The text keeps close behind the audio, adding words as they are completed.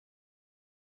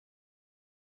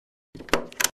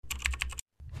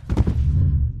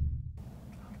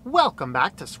Welcome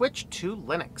back to Switch to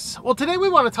Linux. Well, today we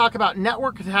want to talk about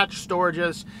network attached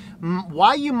storages,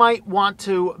 why you might want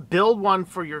to build one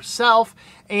for yourself,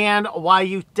 and why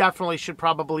you definitely should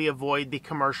probably avoid the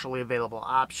commercially available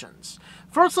options.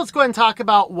 First, let's go ahead and talk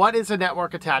about what is a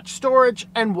network attached storage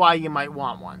and why you might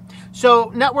want one.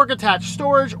 So, network attached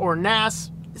storage, or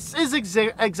NAS, is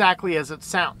exactly as it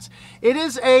sounds. It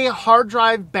is a hard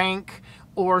drive bank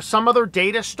or some other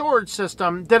data storage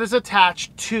system that is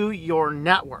attached to your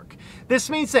network. This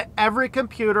means that every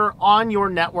computer on your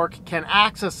network can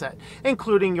access it,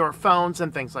 including your phones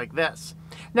and things like this.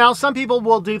 Now, some people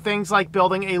will do things like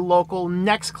building a local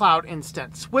Nextcloud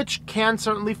instance, which can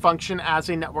certainly function as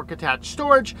a network attached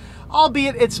storage,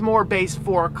 albeit it's more based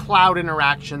for cloud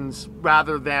interactions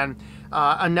rather than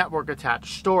a network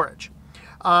attached storage.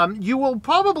 You will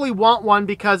probably want one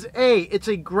because A, it's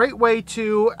a great way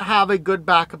to have a good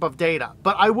backup of data.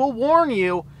 But I will warn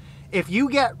you, if you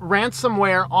get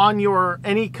ransomware on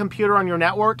any computer on your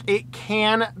network, it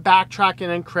can backtrack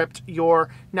and encrypt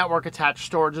your network attached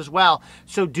storage as well.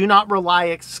 So do not rely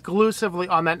exclusively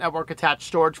on that network attached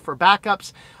storage for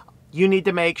backups. You need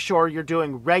to make sure you're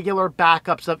doing regular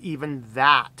backups of even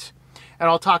that. And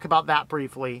I'll talk about that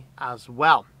briefly as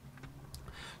well.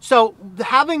 So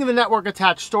having the network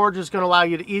attached storage is going to allow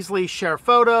you to easily share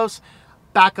photos,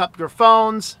 back up your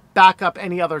phones, back up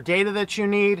any other data that you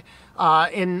need.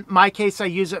 In my case, I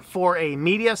use it for a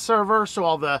media server, so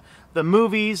all the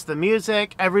movies, the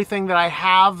music, everything that I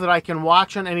have that I can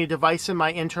watch on any device in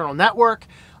my internal network,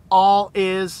 all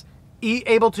is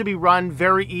able to be run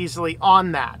very easily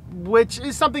on that, which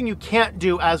is something you can't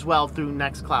do as well through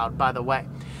Nextcloud, by the way.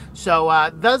 So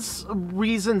that's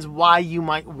reasons why you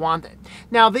might want it.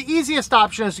 Now, the easiest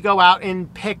option is to go out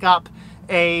and pick up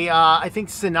I think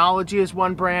Synology is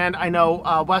one brand. I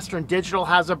know Western Digital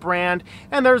has a brand,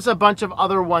 and there's a bunch of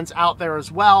other ones out there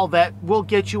as well that will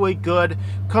get you a good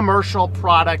commercial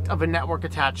product of a network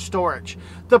attached storage.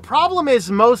 The problem is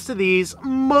most of these,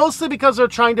 mostly because they're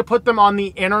trying to put them on the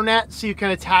internet so you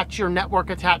can attach your network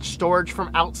attached storage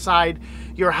from outside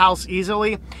your house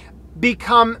easily,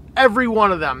 every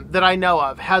one of them that I know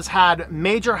of has had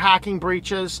major hacking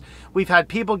breaches. We've had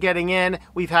people getting in,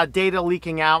 we've had data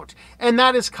leaking out, and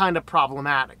that is kind of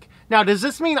problematic. Now, does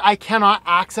this mean I cannot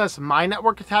access my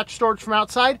network attached storage from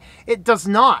outside? It does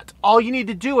not. All you need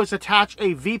to do is attach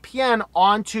a VPN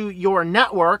onto your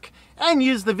network and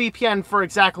use the VPN for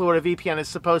exactly what a VPN is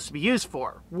supposed to be used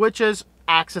for, which is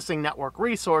accessing network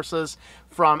resources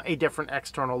from a different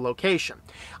external location.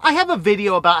 I have a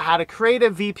video about how to create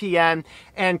a VPN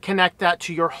and connect that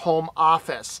to your home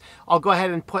office. I'll go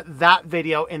ahead and put that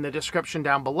video in the description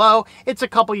down below. It's a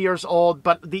couple years old,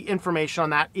 but the information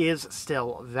on that is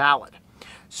still valid.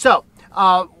 So,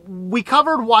 we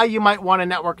covered why you might want a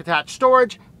network attached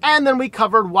storage, and then we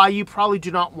covered why you probably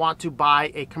do not want to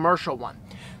buy a commercial one.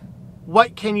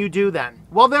 What can you do then?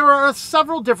 Well, there are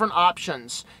several different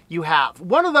options you have.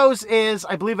 One of those is,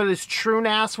 I believe it is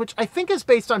TrueNAS, which I think is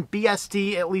based on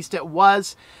BSD, at least it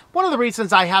was. One of the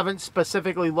reasons I haven't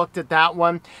specifically looked at that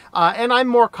one, and I'm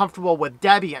more comfortable with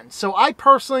Debian. So I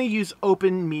personally use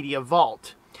Open Media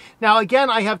Vault. Now again,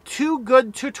 I have two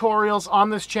good tutorials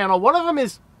on this channel. One of them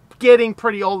is getting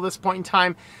pretty old at this point in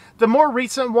time. The more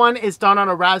recent one is done on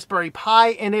a Raspberry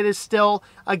Pi, and it is still,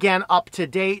 again, up to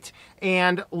date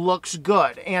and looks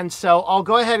good. And so I'll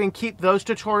go ahead and keep those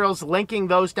tutorials, linking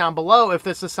those down below if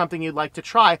this is something you'd like to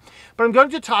try. But I'm going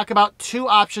to talk about two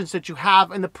options that you have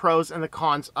and the pros and the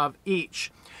cons of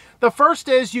each. The first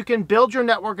is you can build your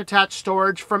network attached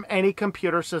storage from any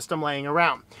computer system laying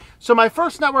around. So my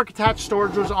first network attached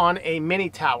storage was on a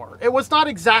mini tower. It was not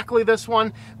exactly this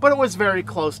one, but it was very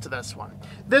close to this one.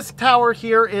 This tower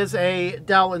here is a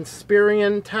Dell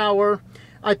Inspiron tower.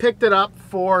 I picked it up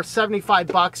for 75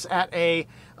 bucks at a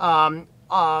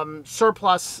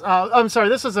surplus. I'm sorry,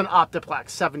 this is an Optiplex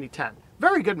 7010.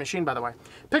 Very good machine, by the way.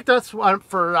 Picked this one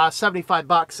for 75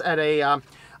 bucks at a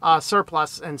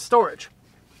surplus and storage.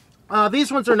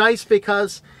 These ones are nice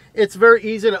because it's very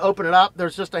easy to open it up.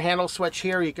 There's just a handle switch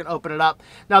here. You can open it up.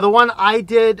 Now, the one I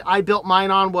built mine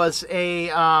on was a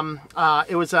Dell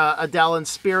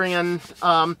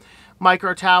Inspiron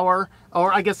micro tower,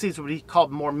 or I guess these would be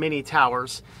called more mini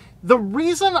towers. The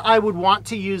reason I would want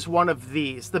to use one of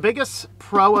these, the biggest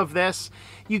pro of this,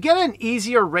 you get an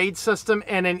easier RAID system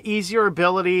and an easier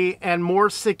ability and more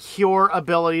secure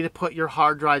ability to put your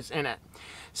hard drives in it.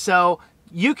 So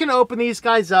you can open these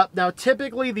guys up. Now,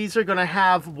 typically, these are going to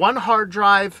have one hard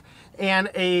drive and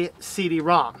a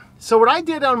CD-ROM. So what I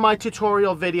did on my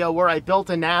tutorial video where I built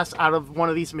a NAS out of one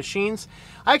of these machines,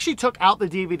 I actually took out the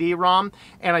DVD-ROM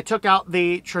and I took out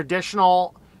the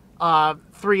traditional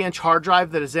 3-inch hard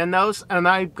drive that is in those, and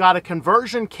I've got a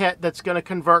conversion kit that's going to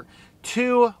convert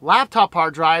 2 laptop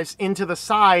hard drives into the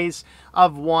size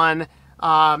of one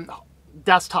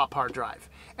desktop hard drive.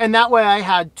 And that way I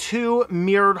had 2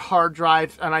 mirrored hard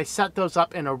drives, and I set those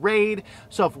up in a RAID.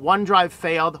 So if one drive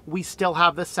failed, we still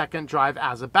have the second drive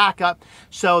as a backup.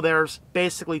 So there's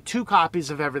basically 2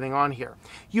 copies of everything on here.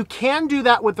 You can do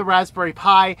that with the Raspberry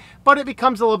Pi, but it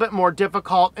becomes a little bit more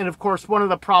difficult. And of course, one of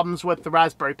the problems with the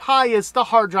Raspberry Pi is the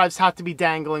hard drives have to be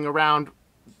dangling around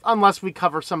unless we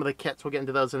cover some of the kits. We'll get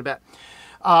into those in a bit.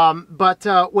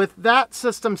 But with that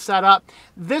system set up,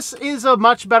 this is a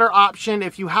much better option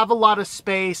if you have a lot of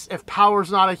space, if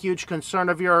power's not a huge concern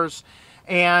of yours,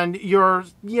 and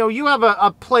you have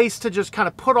a place to just kind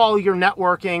of put all your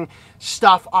networking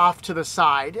stuff off to the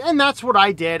side. And that's what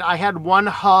I did. I had one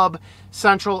hub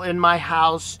central in my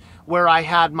house where I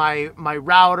had my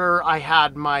router, I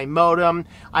had my modem,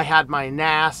 I had my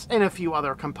NAS, and a few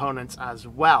other components as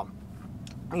well.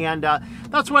 And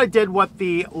that's what I did with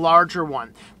the larger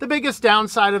one. The biggest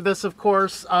downside of this, of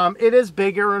course, it is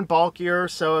bigger and bulkier.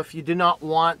 So if you do not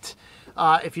want,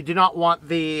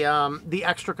 the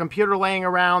extra computer laying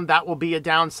around, that will be a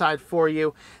downside for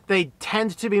you. They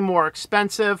tend to be more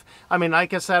expensive. I mean,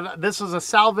 like I said, this is a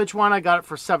salvage one. I got it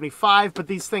for $75, but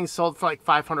these things sold for like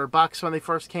 $500 when they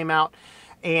first came out.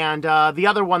 And the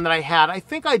other one that I had, I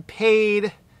think I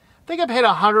paid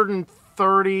 $130,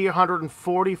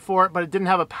 $140 for it, but it didn't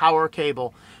have a power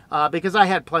cable because I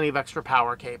had plenty of extra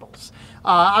power cables.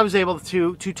 I was able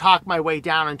to talk my way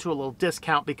down into a little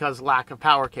discount because lack of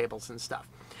power cables and stuff.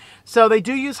 So they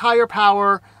do use higher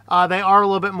power. They are a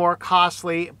little bit more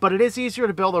costly, but it is easier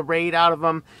to build a RAID out of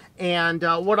them. And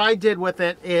what I did with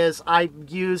it is I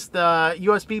used the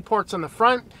USB ports on the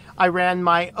front. I ran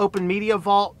my Open Media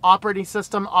Vault operating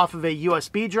system off of a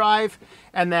USB drive,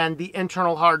 and then the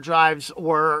internal hard drives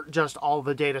were just all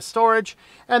the data storage.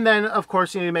 And then, of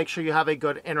course, you need to make sure you have a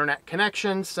good internet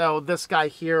connection. So this guy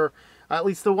here, at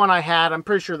least the one I had, I'm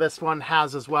pretty sure this one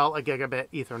has as well a gigabit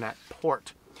Ethernet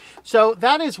port. So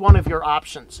that is one of your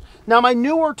options. Now, my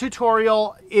newer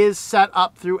tutorial is set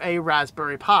up through a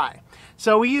Raspberry Pi.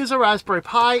 So we use a Raspberry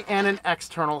Pi and an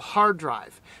external hard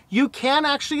drive. You can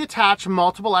actually attach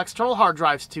multiple external hard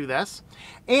drives to this.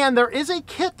 And there is a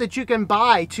kit that you can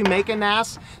buy to make a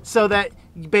NAS so that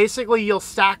basically you'll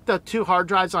stack the 2 hard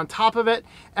drives on top of it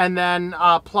and then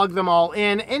plug them all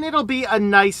in, and it'll be a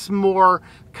nice, more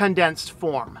condensed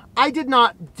form. I did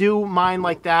not do mine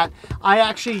like that. I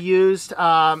actually used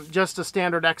just a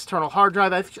standard external hard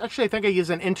drive. I think I used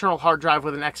an internal hard drive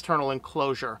with an external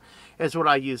enclosure is what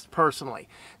I used personally.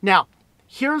 Now,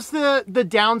 here's the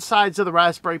downsides of the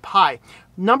Raspberry Pi.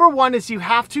 Number one is you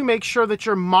have to make sure that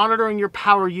you're monitoring your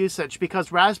power usage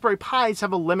because Raspberry Pis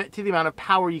have a limit to the amount of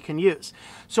power you can use.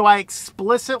 So I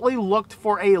explicitly looked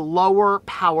for a lower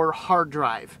power hard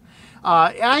drive.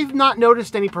 I've not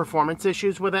noticed any performance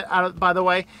issues with it, by the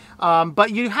way,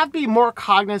 but you have to be more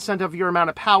cognizant of your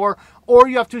amount of power, or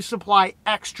you have to supply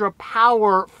extra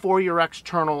power for your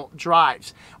external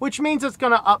drives, which means it's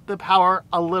going to up the power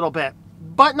a little bit,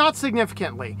 but not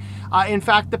significantly. In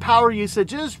fact, the power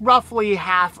usage is roughly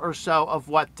half or so of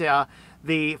what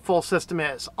the full system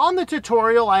is. On the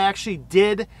tutorial, I actually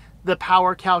did the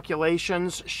power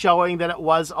calculations showing that it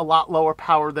was a lot lower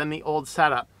power than the old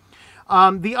setup.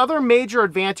 The other major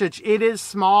advantage, it is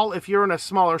small. If you're in a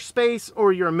smaller space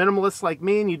or you're a minimalist like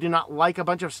me and you do not like a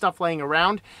bunch of stuff laying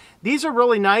around, these are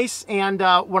really nice. And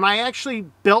when I actually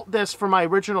built this for my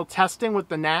original testing with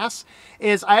the NAS,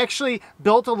 I actually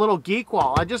built a little geek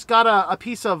wall. I just got a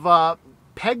piece of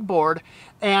pegboard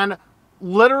and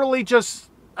literally just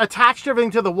attached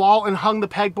everything to the wall and hung the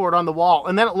pegboard on the wall,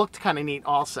 and then it looked kind of neat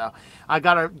also. I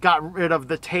got rid of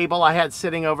the table I had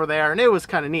sitting over there, and it was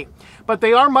kind of neat. But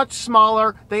they are much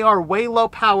smaller, they are way low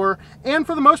power, and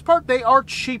for the most part, they are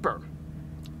cheaper.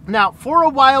 Now, for a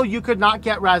while, you could not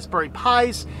get Raspberry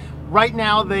Pis. Right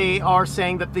now, they are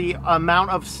saying that the amount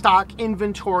of stock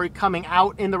inventory coming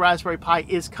out in the Raspberry Pi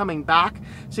is coming back,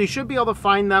 so you should be able to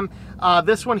find them.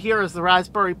 This one here is the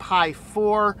Raspberry Pi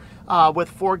 4 with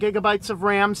 4 gigabytes of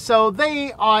RAM. So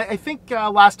they, I think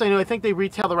last I knew, I think they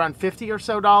retailed around $50 or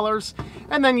so,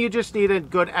 and then you just need a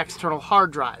good external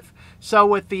hard drive. So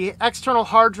with the external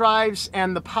hard drives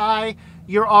and the Pi,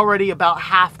 you're already about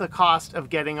half the cost of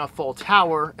getting a full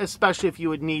tower, especially if you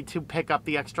would need to pick up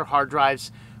the extra hard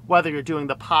drives, whether you're doing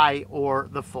the Pi or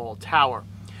the full tower.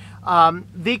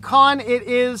 The con, it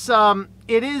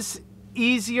is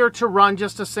easier to run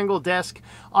just a single disk.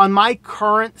 On my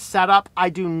current setup, I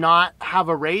do not have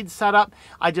a RAID setup.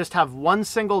 I just have one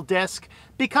single disk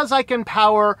because I can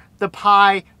power the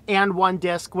Pi and one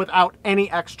disk without any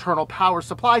external power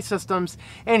supply systems.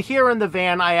 And here in the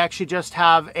van, I actually just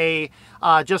have a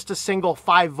single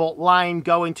 5-volt line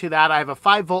going to that. I have a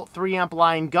 5-volt 3-amp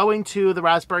line going to the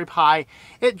Raspberry Pi.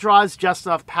 It draws just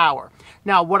enough power.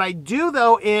 Now, what I do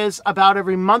though is about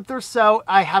every month or so,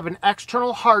 I have an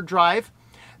external hard drive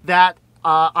that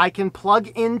I can plug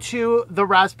into the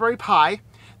Raspberry Pi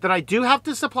that I do have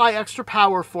to supply extra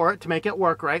power for it to make it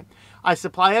work right. I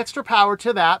supply extra power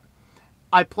to that.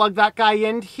 I plug that guy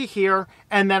in here,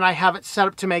 and then I have it set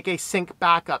up to make a sync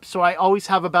backup. So I always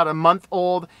have about a month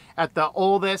old at the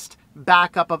oldest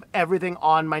backup of everything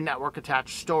on my network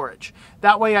attached storage.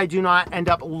 That way I do not end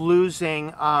up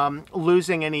losing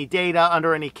any data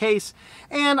under any case.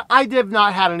 And I did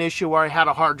not had an issue where I had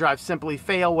a hard drive simply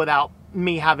fail without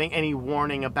me having any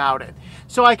warning about it.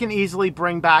 So I can easily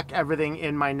bring back everything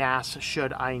in my NAS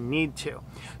should I need to.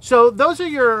 So those are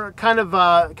your kind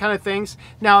of things.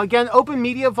 Now again, Open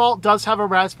Media Vault does have a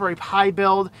Raspberry Pi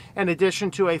build in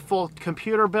addition to a full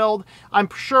computer build. I'm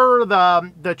sure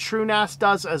the True NAS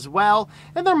does as well.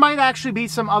 And there might actually be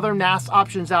some other NAS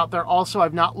options out there also.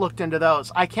 I've not looked into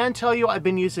those. I can tell you I've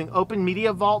been using Open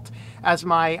Media Vault as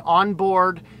my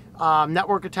onboard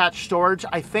network attached storage.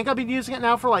 I think I've been using it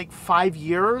now for like 5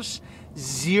 years.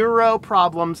 Zero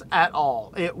problems at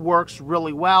all. It works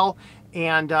really well.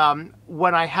 And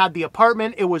when I had the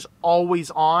apartment, it was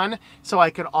always on, so I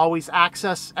could always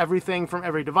access everything from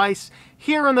every device.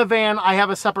 Here in the van, I have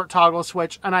a separate toggle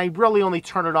switch, and I really only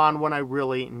turn it on when I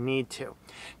really need to.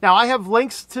 Now, I have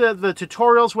links to the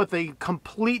tutorials with the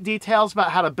complete details about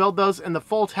how to build those in the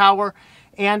full tower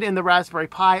and in the Raspberry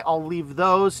Pi. I'll leave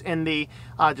those in the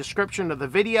description of the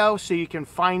video, so you can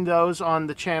find those on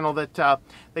the channel that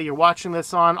you're watching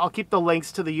this on. I'll keep the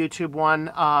links to the YouTube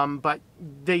one, but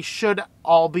they should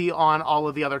all be on all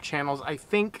of the other channels, I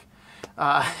think.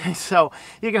 So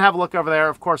you can have a look over there.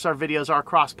 Of course, our videos are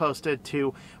cross-posted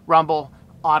to Rumble,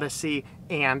 Odyssey,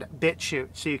 and BitChute,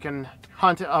 so you can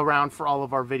hunt around for all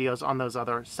of our videos on those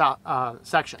other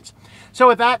sections. So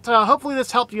with that, hopefully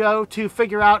this helped you to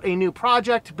figure out a new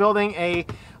project, building a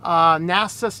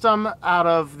NAS system out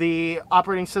of the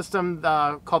operating system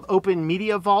called Open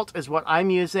Media Vault is what I'm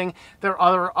using. There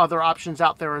are other options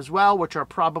out there as well, which are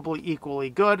probably equally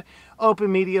good.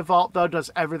 Open Media Vault, though, does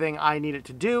everything I need it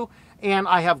to do, and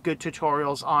I have good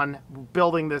tutorials on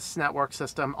building this network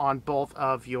system on both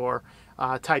of your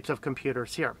types of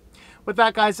computers here. With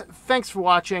that, guys, thanks for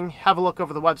watching. Have a look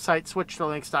over the website,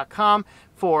 switchedtolinux.com,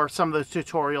 for some of those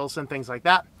tutorials and things like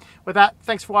that. With that,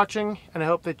 thanks for watching, and I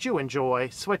hope that you enjoy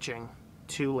switching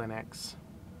to Linux.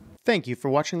 Thank you for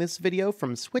watching this video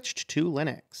from Switched to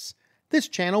Linux. This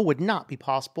channel would not be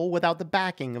possible without the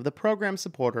backing of the program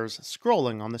supporters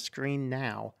scrolling on the screen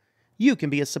now. You can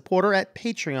be a supporter at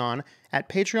Patreon at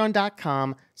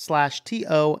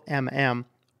patreon.com/TOMM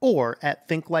or at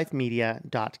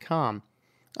thinklifemedia.com.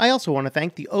 I also want to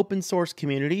thank the open source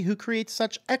community who creates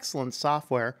such excellent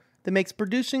software that makes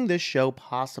producing this show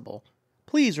possible.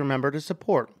 Please remember to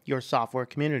support your software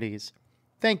communities.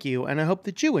 Thank you, and I hope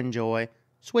that you enjoy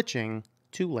switching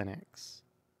to Linux.